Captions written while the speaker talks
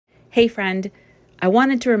Hey friend, I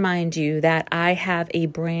wanted to remind you that I have a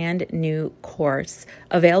brand new course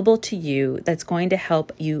available to you that's going to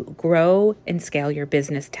help you grow and scale your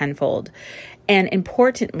business tenfold. And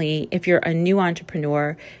importantly, if you're a new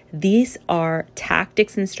entrepreneur, these are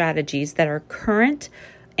tactics and strategies that are current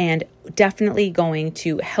and definitely going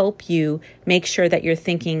to help you make sure that you're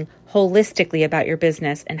thinking holistically about your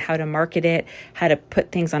business and how to market it, how to put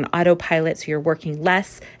things on autopilot so you're working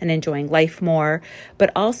less and enjoying life more, but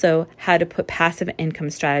also how to put passive income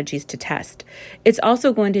strategies to test. It's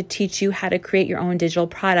also going to teach you how to create your own digital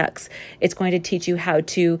products. It's going to teach you how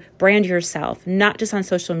to brand yourself, not just on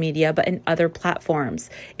social media, but in other platforms.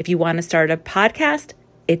 If you want to start a podcast,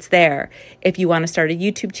 it's there. If you want to start a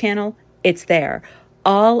YouTube channel, it's there.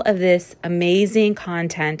 All of this amazing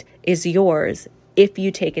content is yours if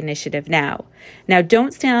you take initiative now. Now,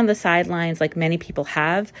 don't stand on the sidelines like many people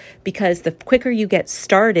have, because the quicker you get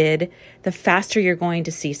started, the faster you're going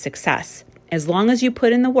to see success. As long as you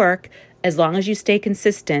put in the work, as long as you stay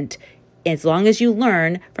consistent, as long as you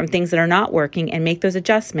learn from things that are not working and make those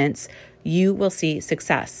adjustments, you will see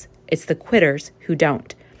success. It's the quitters who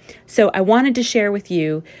don't. So I wanted to share with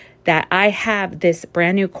you that I have this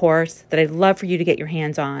brand new course that I'd love for you to get your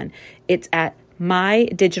hands on. It's at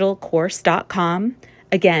mydigitalcourse.com.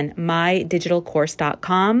 Again,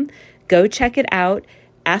 mydigitalcourse.com. Go check it out.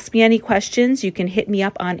 Ask me any questions. You can hit me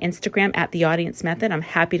up on Instagram at The Audience Method. I'm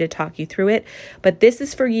happy to talk you through it. But this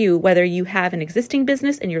is for you, whether you have an existing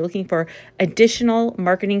business and you're looking for additional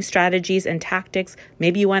marketing strategies and tactics.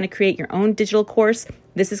 Maybe you want to create your own digital course.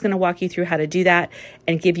 This is going to walk you through how to do that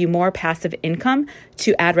and give you more passive income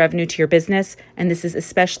to add revenue to your business. And this is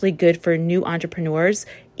especially good for new entrepreneurs,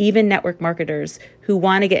 even network marketers who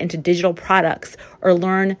want to get into digital products or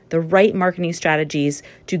learn the right marketing strategies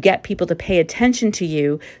to get people to pay attention to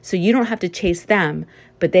you so you don't have to chase them,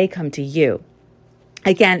 but they come to you.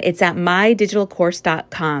 Again, it's at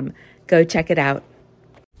mydigitalcourse.com. Go check it out.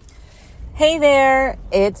 Hey there,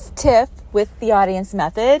 it's Tiff with The Audience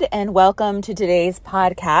Method, and welcome to today's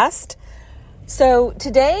podcast. So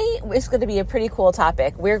today is going to be a pretty cool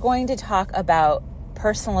topic. We're going to talk about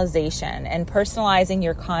personalization and personalizing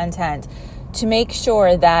your content to make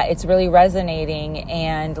sure that it's really resonating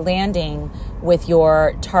and landing with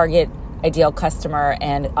your target ideal customer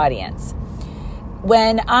and audience.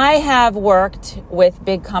 When I have worked with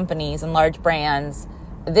big companies and large brands,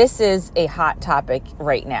 this is a hot topic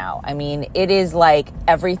right now. I mean, it is like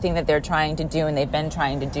everything that they're trying to do and they've been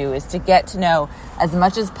trying to do is to get to know as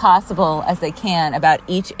much as possible as they can about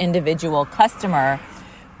each individual customer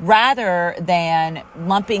rather than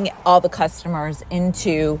lumping all the customers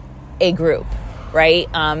into a group, right?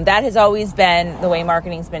 That has always been the way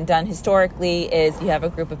marketing's been done historically, is you have a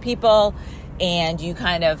group of people and you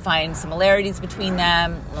kind of find similarities between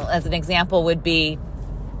them. As an example would be,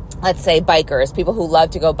 let's say bikers, people who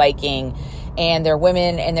love to go biking, and they're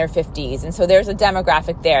women in their 50s. And so there's a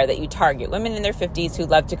demographic there that you target, women in their 50s who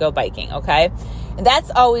love to go biking, okay? And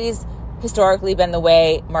that's always historically been the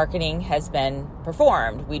way marketing has been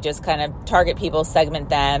performed. We just kind of target people, segment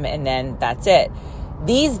them, and then that's it.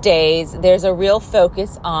 These days, there's a real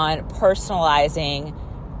focus on personalizing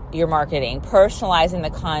your marketing, personalizing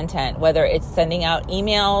the content, whether it's sending out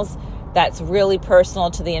emails that's really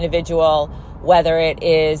personal to the individual, whether it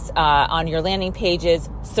is on your landing pages,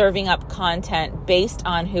 serving up content based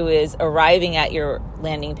on who is arriving at your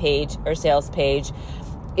landing page or sales page.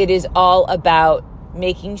 It is all about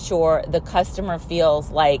making sure the customer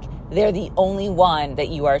feels like they're the only one that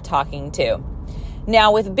you are talking to.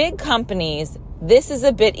 Now, with big companies, this is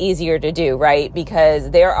a bit easier to do, right?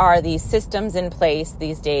 Because there are these systems in place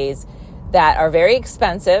these days that are very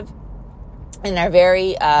expensive and are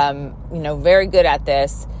very, very good at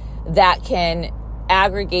this, that can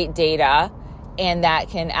aggregate data and that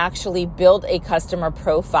can actually build a customer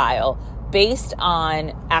profile based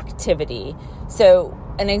on activity. So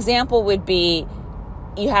an example would be,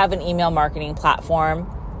 you have an email marketing platform,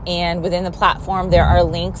 and within the platform there are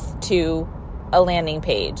links to a landing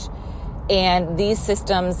page. And these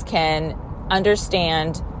systems can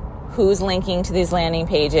understand who's linking to these landing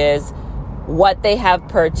pages, what they have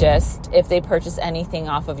purchased, if they purchase anything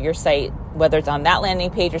off of your site, whether it's on that landing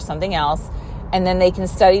page or something else. And then they can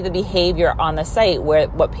study the behavior on the site,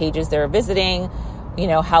 what pages they're visiting,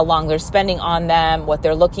 how long they're spending on them, what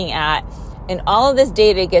they're looking at. And all of this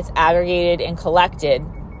data gets aggregated and collected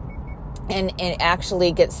and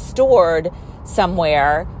actually gets stored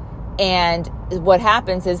somewhere. And what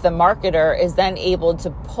happens is the marketer is then able to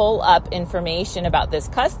pull up information about this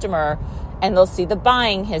customer and they'll see the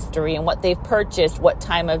buying history and what they've purchased, what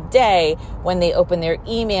time of day, when they open their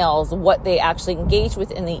emails, what they actually engage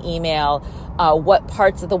with in the email, what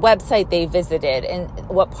parts of the website they visited, and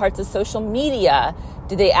what parts of social media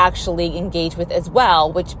do they actually engage with as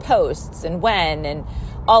well, which posts and when, and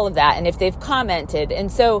all of that, and if they've commented.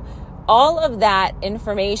 And so all of that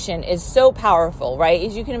information is so powerful, right?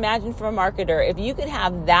 As you can imagine, from a marketer, if you could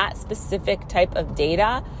have that specific type of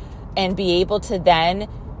data and be able to then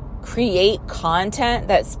create content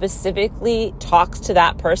that specifically talks to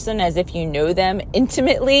that person as if you know them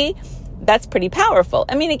intimately, that's pretty powerful.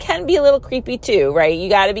 I mean, it can be a little creepy too, right? You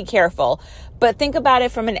got to be careful. But think about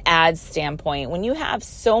it from an ads standpoint. When you have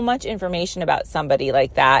so much information about somebody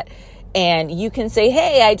like that, and you can say,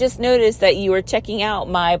 hey, I just noticed that you were checking out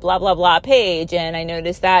my blah, blah, blah page. And I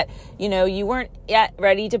noticed that, you weren't yet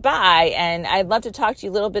ready to buy. And I'd love to talk to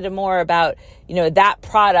you a little bit more about, that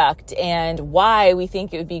product and why we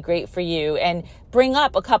think it would be great for you, and bring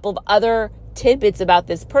up a couple of other tidbits about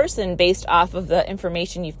this person based off of the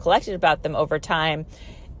information you've collected about them over time.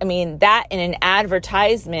 I mean, that in an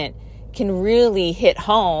advertisement can really hit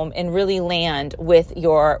home and really land with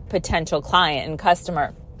your potential client and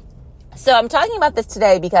customer. So I'm talking about this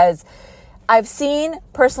today because I've seen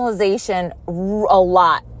personalization a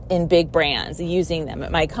lot in big brands, using them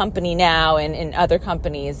at my company now and in other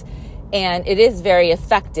companies. And it is very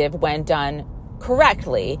effective when done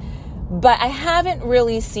correctly. But I haven't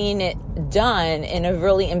really seen it done in a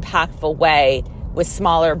really impactful way with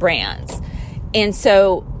smaller brands. And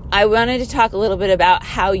so I wanted to talk a little bit about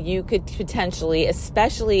how you could potentially,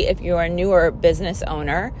 especially if you're a newer business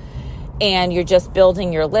owner and you're just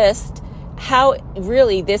building your list, how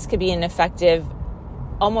really this could be an effective,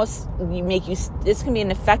 this can be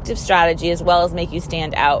an effective strategy as well as make you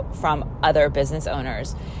stand out from other business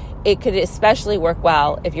owners. It could especially work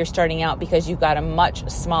well if you're starting out because you've got a much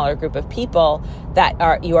smaller group of people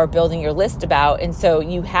that you are building your list about. And so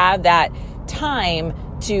you have that time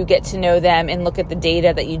to get to know them and look at the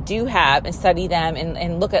data that you do have and study them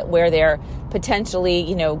and look at where they're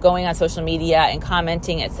potentially, going on social media and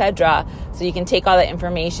commenting, etc. So you can take all that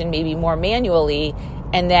information maybe more manually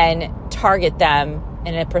and then target them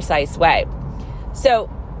in a precise way. So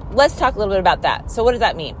let's talk a little bit about that. So what does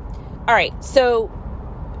that mean? All right. So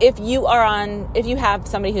if you have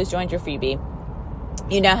somebody who's joined your freebie,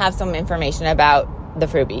 you now have some information about the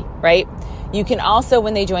freebie, right? You can also,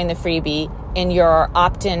 when they join the freebie, in your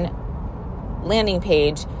opt-in landing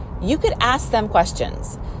page, you could ask them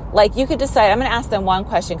questions. Like you could decide, I'm going to ask them one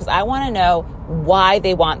question because I want to know why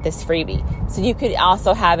they want this freebie. So you could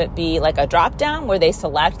also have it be like a drop down where they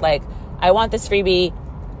select, like, I want this freebie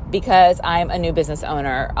because I'm a new business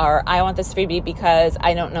owner, or I want this freebie because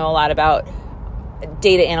I don't know a lot about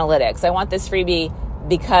data analytics. I want this freebie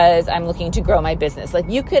because I'm looking to grow my business. Like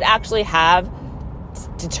you could actually have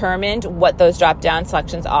determined what those drop-down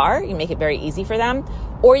selections are. You make it very easy for them.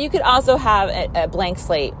 Or you could also have a blank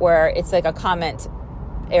slate where it's like a comment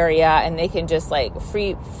area and they can just like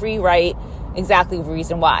free write exactly the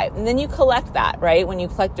reason why. And then you collect that, right? When you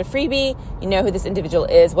collect a freebie, you know who this individual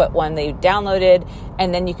is, what one they downloaded,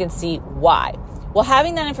 and then you can see why. Well,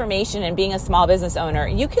 having that information and being a small business owner,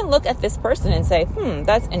 you can look at this person and say,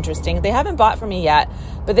 that's interesting. They haven't bought from me yet,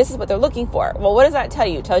 but this is what they're looking for. Well, what does that tell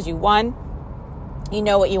you? It tells you, one, you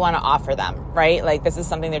know what you want to offer them, right? Like this is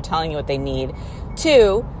something they're telling you what they need.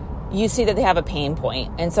 Two, you see that they have a pain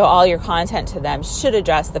point. And so all your content to them should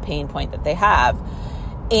address the pain point that they have.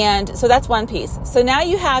 And so that's one piece. So now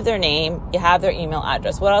you have their name, you have their email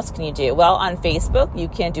address. What else can you do? Well, on Facebook, you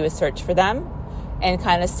can do a search for them and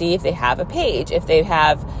kind of see if they have a page, if they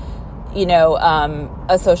have,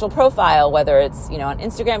 a social profile, whether it's, on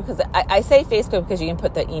Instagram, because I say Facebook because you can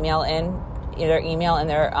put the email in, their email in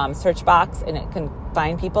their search box and it can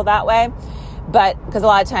find people that way. But because a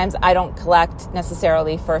lot of times I don't collect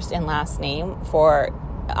necessarily first and last name for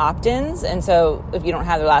opt-ins. And so if you don't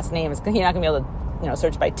have their last name, you're not going to be able to,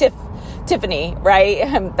 search by Tiffany, right?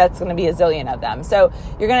 That's going to be a zillion of them. So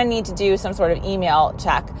you're going to need to do some sort of email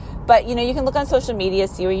check. But, you can look on social media,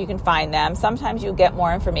 see where you can find them. Sometimes you'll get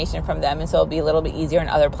more information from them. And so it'll be a little bit easier on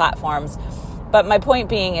other platforms. But my point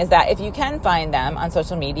being is that if you can find them on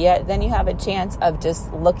social media, then you have a chance of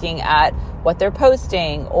just looking at what they're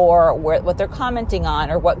posting or what they're commenting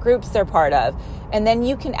on or what groups they're part of. And then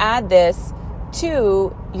you can add this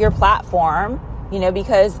to your platform,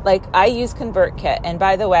 because like I use ConvertKit. And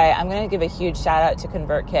by the way, I'm going to give a huge shout out to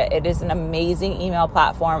ConvertKit. It is an amazing email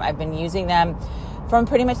platform. I've been using them from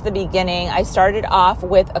pretty much the beginning. I started off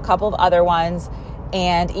with a couple of other ones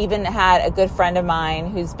and even had a good friend of mine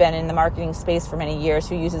who's been in the marketing space for many years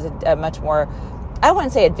who uses a much more I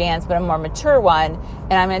wouldn't say advanced, but a more mature one.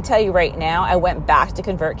 And I'm going to tell you right now, I went back to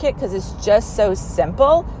ConvertKit because it's just so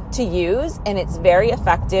simple to use and it's very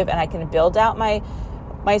effective, and I can build out my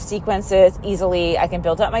sequences easily. I can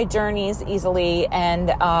build out my journeys easily,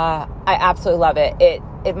 and I absolutely love it.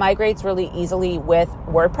 It migrates really easily with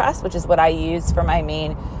WordPress, which is what I use for my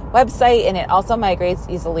main website, and it also migrates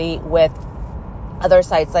easily with other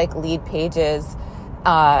sites like Lead Pages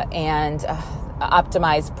and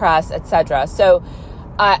Optimize Press, etc. So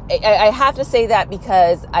I have to say that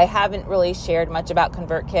because I haven't really shared much about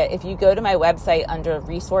ConvertKit. If you go to my website under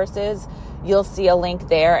resources, you'll see a link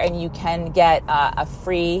there, and you can get a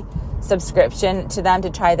free subscription to them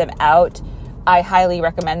to try them out. I highly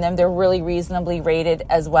recommend them. They're really reasonably rated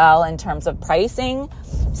as well in terms of pricing,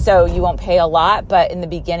 so you won't pay a lot, but in the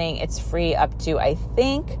beginning it's free up to, I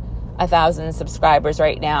think, 1,000 subscribers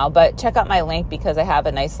right now. But check out my link because I have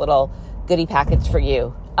a nice little goodie package for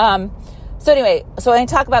you. So anyway, so when I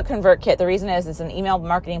talk about ConvertKit, the reason is it's an email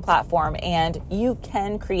marketing platform, and you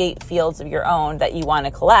can create fields of your own that you want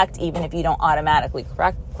to collect, even if you don't automatically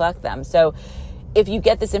collect them. So if you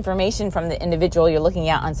get this information from the individual you're looking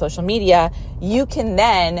at on social media, you can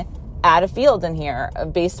then add a field in here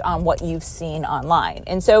based on what you've seen online.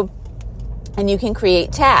 And you can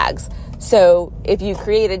create tags. So if you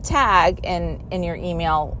create a tag in your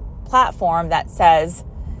email platform that says,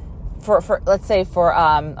 for let's say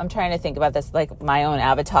I'm trying to think about this like my own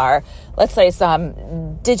avatar. Let's say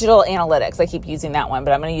some digital analytics. I keep using that one,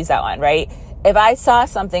 but I'm going to use that one, right? If I saw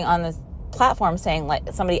something on this platform saying,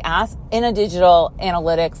 like, somebody asked in a digital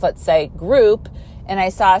analytics, let's say, group, and I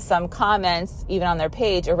saw some comments even on their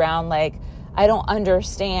page around like, I don't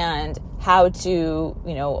understand how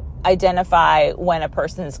to, identify when a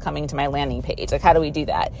person is coming to my landing page. Like, how do we do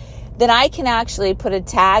that? Then I can actually put a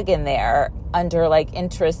tag in there under like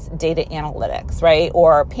interest data analytics, right?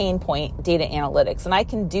 Or pain point data analytics. And I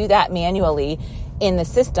can do that manually in the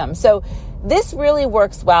system. So this really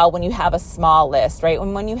works well when you have a small list, right?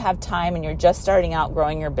 When you have time and you're just starting out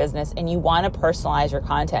growing your business and you want to personalize your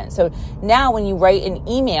content. So now when you write an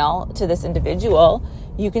email to this individual,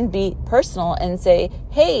 you can be personal and say,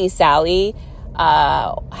 hey, Sally,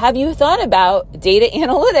 have you thought about data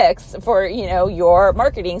analytics for, your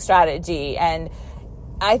marketing strategy? And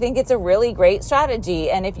I think it's a really great strategy.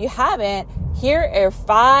 And if you haven't, here are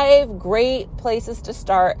 5 great places to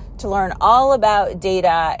start to learn all about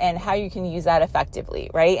data and how you can use that effectively,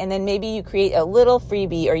 right? And then maybe you create a little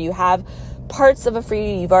freebie, or you have parts of a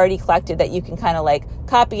freebie you've already collected that you can kind of like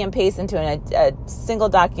copy and paste into a single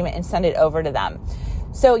document and send it over to them.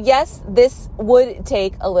 So yes, this would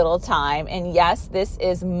take a little time. And yes, this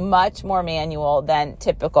is much more manual than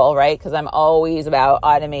typical, right? Because I'm always about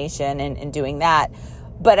automation and doing that.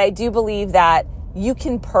 But I do believe that you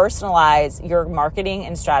can personalize your marketing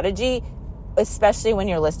and strategy, especially when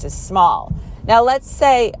your list is small. Now, let's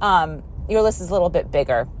say your list is a little bit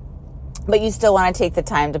bigger, but you still want to take the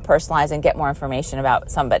time to personalize and get more information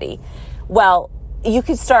about somebody. Well, you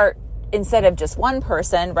could start, instead of just one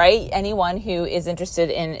person, right? Anyone who is interested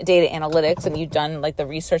in data analytics and you've done like the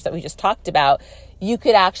research that we just talked about, you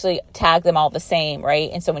could actually tag them all the same,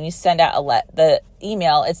 right? And so when you send out the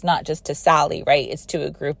email, it's not just to Sally, right? It's to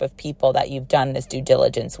a group of people that you've done this due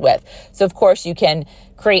diligence with. So of course you can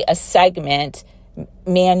create a segment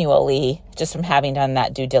manually just from having done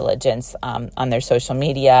that due diligence on their social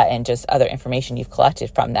media and just other information you've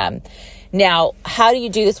collected from them. Now, how do you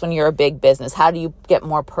do this when you're a big business? How do you get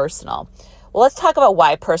more personal? Well, let's talk about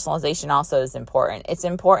why personalization also is important. It's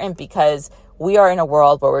important because we are in a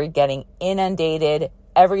world where we're getting inundated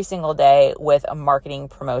every single day with marketing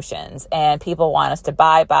promotions, and people want us to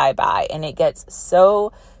buy, and it gets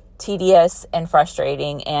so tedious and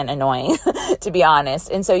frustrating and annoying, to be honest.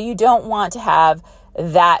 And so you don't want to have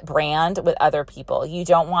that brand with other people. You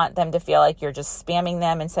don't want them to feel like you're just spamming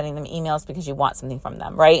them and sending them emails because you want something from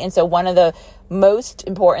them, right? And so one of the most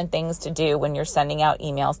important things to do when you're sending out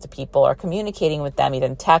emails to people or communicating with them,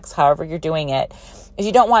 either text, however you're doing it, is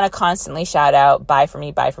you don't want to constantly shout out, buy from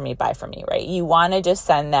me, right? You want to just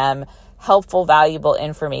send them helpful, valuable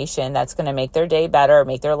information that's going to make their day better,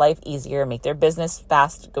 make their life easier, make their business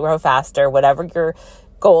grow faster, whatever your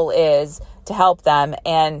goal is to help them.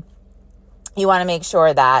 And you want to make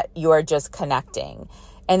sure that you are just connecting.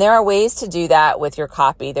 And there are ways to do that with your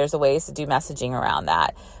copy. There's ways to do messaging around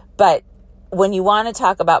that. But when you want to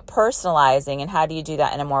talk about personalizing and how do you do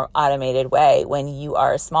that in a more automated way, when you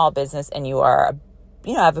are a small business and you are,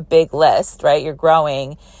 have a big list, right? You're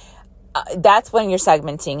growing. That's when your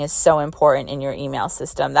segmenting is so important in your email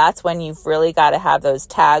system. That's when you've really got to have those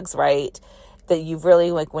tags right, that you've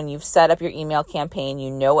really, like when you've set up your email campaign,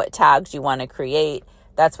 you know what tags you want to create.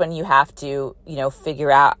 that's when you have to,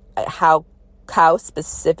 figure out how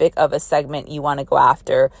specific of a segment you want to go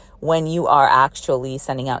after when you are actually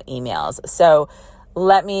sending out emails. So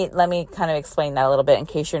let me kind of explain that a little bit in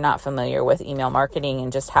case you're not familiar with email marketing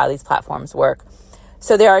and just how these platforms work.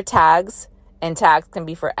 So there are tags, and tags can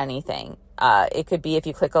be for anything. It could be if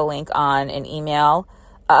you click a link on an email,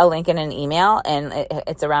 a link in an email, and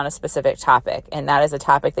it's around a specific topic, and that is a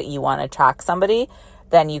topic that you want to track somebody,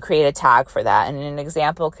 then you create a tag for that. And an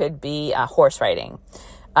example could be horse riding.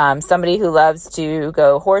 Somebody who loves to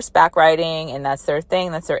go horseback riding and that's their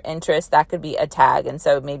thing, that's their interest, that could be a tag. And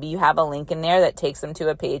so maybe you have a link in there that takes them to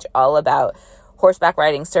a page all about horseback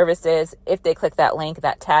riding services. If they click that link,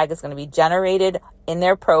 that tag is going to be generated in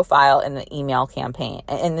their profile in the email campaign,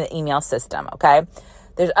 in the email system. Okay.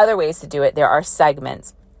 There's other ways to do it. There are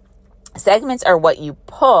segments. Segments are what you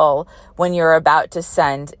pull when you're about to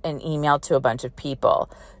send an email to a bunch of people.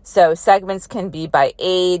 So segments can be by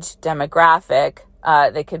age, demographic.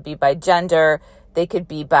 They could be by gender. They could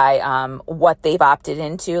be by what they've opted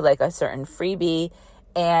into, like a certain freebie.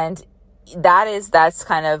 And that's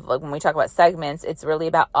kind of like when we talk about segments, it's really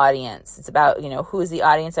about audience. It's about, who's the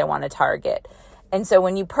audience I want to target. And so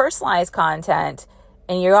when you personalize content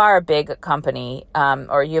and you are a big company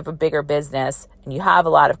or you have a bigger business and you have a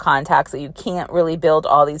lot of contacts that you can't really build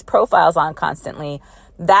all these profiles on constantly,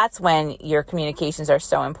 that's when your communications are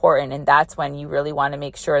so important. And that's when you really want to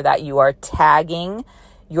make sure that you are tagging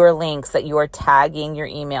your links, that you are tagging your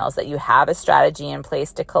emails, that you have a strategy in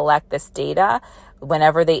place to collect this data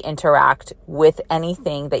whenever they interact with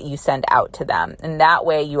anything that you send out to them. And that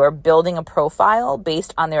way you are building a profile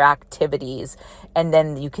based on their activities. And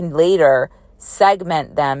then you can later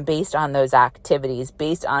segment them based on those activities,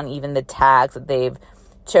 based on even the tags that they've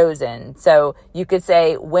chosen. So you could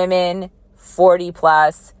say women 40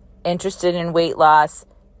 plus, interested in weight loss.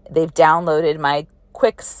 They've downloaded my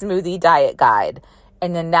quick smoothie diet guide.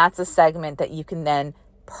 And then that's a segment that you can then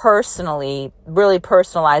really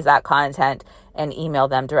personalize that content and email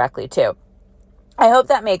them directly to. I hope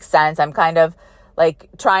that makes sense. I'm kind of like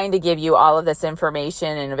trying to give you all of this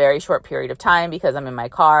information in a very short period of time because I'm in my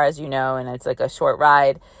car, as you know, and it's like a short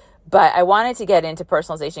ride. But I wanted to get into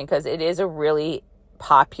personalization because it is a really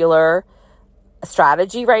popular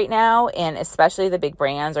strategy right now, and especially the big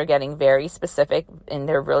brands are getting very specific and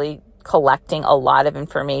they're really collecting a lot of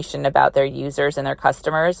information about their users and their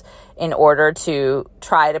customers in order to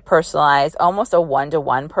try to personalize, almost a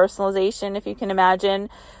one-to-one personalization, if you can imagine,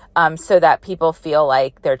 so that people feel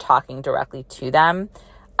like they're talking directly to them.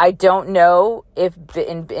 I don't know if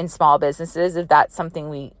in small businesses, if that's something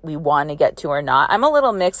we want to get to or not. I'm a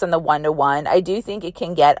little mixed on the one-to-one. I do think it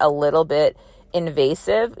can get a little bit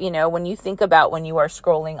invasive. When you think about when you are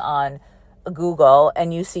scrolling on Google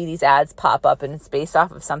and you see these ads pop up and it's based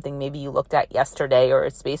off of something maybe you looked at yesterday, or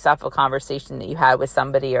it's based off of a conversation that you had with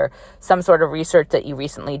somebody or some sort of research that you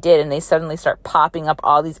recently did, and they suddenly start popping up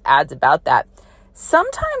all these ads about that.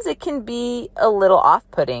 Sometimes it can be a little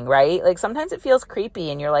off-putting, right? Like sometimes it feels creepy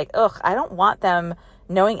and you're like, ugh, I don't want them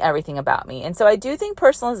knowing everything about me. And so I do think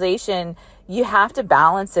personalization, you have to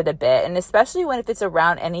balance it a bit. And especially if it's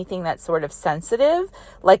around anything that's sort of sensitive,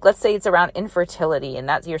 like let's say it's around infertility and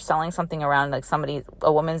that you're selling something around like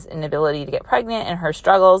a woman's inability to get pregnant and her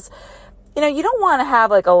struggles. You don't want to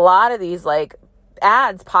have like a lot of these like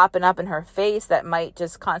ads popping up in her face that might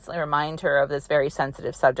just constantly remind her of this very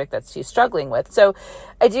sensitive subject that she's struggling with. So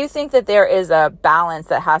I do think that there is a balance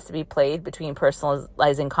that has to be played between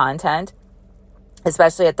personalizing content,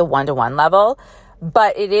 especially at the one-to-one level,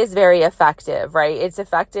 but it is very effective, right? It's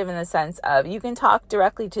effective in the sense of you can talk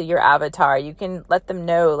directly to your avatar. You can let them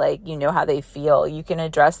know, how they feel. You can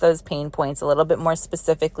address those pain points a little bit more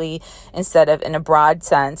specifically instead of in a broad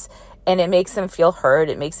sense. And it makes them feel heard.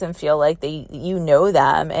 It makes them feel like you know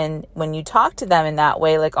them. And when you talk to them in that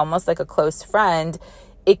way, like almost like a close friend,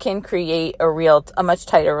 it can create a much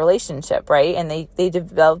tighter relationship, right? And they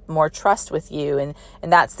develop more trust with you. And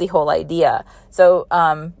that's the whole idea. So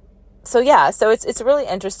it's really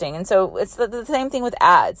interesting. And so it's the same thing with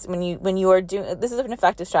ads. When you are doing, this is an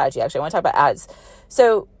effective strategy. Actually, I want to talk about ads.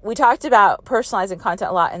 So we talked about personalizing content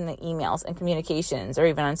a lot in the emails and communications, or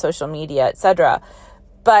even on social media, etc.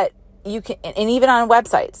 But you can, and even on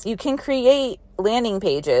websites, you can create landing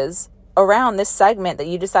pages around this segment that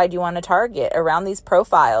you decide you want to target, around these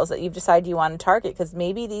profiles that you've decided you want to target, because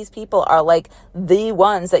maybe these people are like the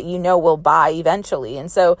ones that will buy eventually.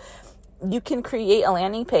 And so you can create a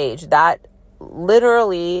landing page that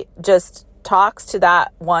literally just talks to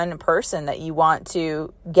that one person that you want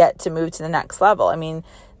to get to move to the next level. I mean,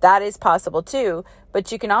 that is possible too,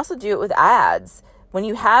 but you can also do it with ads. when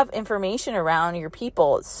you have information around your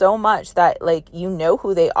people so much that like, you know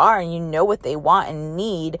who they are and you know what they want and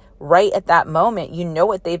need right at that moment, you know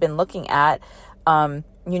what they've been looking at,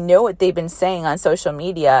 you know what they've been saying on social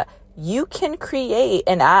media, you can create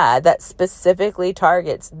an ad that specifically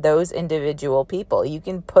targets those individual people. You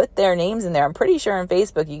can put their names in there. I'm pretty sure on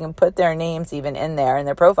Facebook, you can put their names even in there in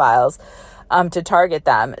their profiles to target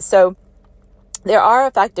them. So there are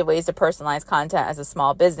effective ways to personalize content as a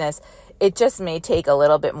small business. It just may take a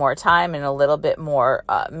little bit more time and a little bit more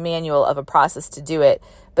manual of a process to do it.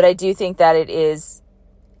 But I do think that it is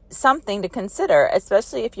something to consider,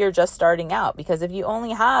 especially if you're just starting out, because if you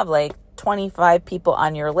only have like 25 people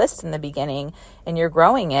on your list in the beginning and you're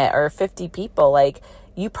growing it, or 50 people, like,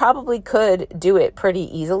 you probably could do it pretty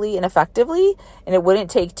easily and effectively, and it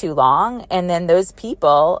wouldn't take too long. And then those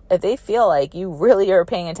people, if they feel like you really are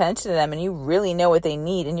paying attention to them and you really know what they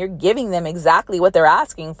need and you're giving them exactly what they're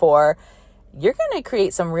asking for, you're going to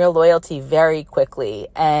create some real loyalty very quickly,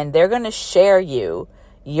 and they're going to share your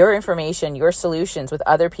information, your solutions with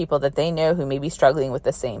other people that they know who may be struggling with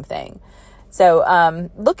the same thing. So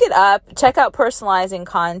look it up, check out personalizing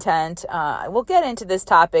content. We'll get into this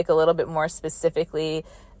topic a little bit more specifically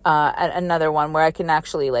at another one where I can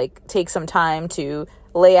actually like take some time to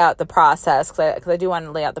lay out the process, because I do want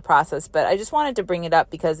to lay out the process, but I just wanted to bring it up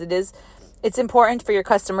because it's important for your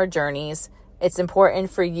customer journeys. It's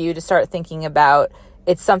important for you to start thinking about.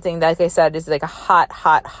 It's something that, like I said, is like a hot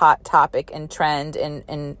topic and trend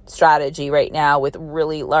and strategy right now with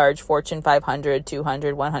really large Fortune 500,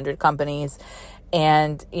 200, 100 companies.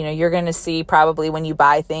 And, you know, you're going to see probably when you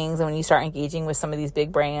buy things and when you start engaging with some of these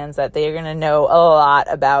big brands that they're going to know a lot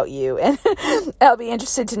about you. And I'll be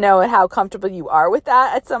interested to know how comfortable you are with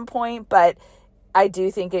that at some point. But I do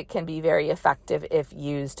think it can be very effective if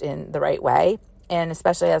used in the right way. And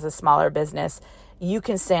especially as a smaller business, you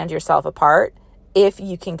can stand yourself apart if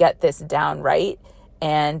you can get this down right.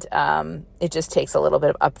 And it just takes a little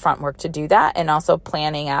bit of upfront work to do that, and also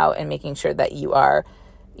planning out and making sure that you are,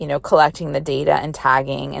 you know, collecting the data and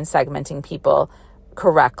tagging and segmenting people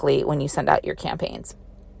correctly when you send out your campaigns.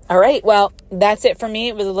 All right. Well, that's it for me.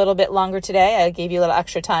 It was a little bit longer today. I gave you a little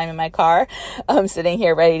extra time in my car. I'm sitting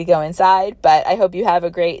here ready to go inside, but I hope you have a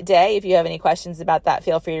great day. If you have any questions about that,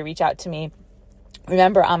 feel free to reach out to me.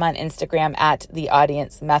 Remember, I'm on Instagram at The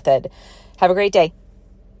Audience Method. Have a great day.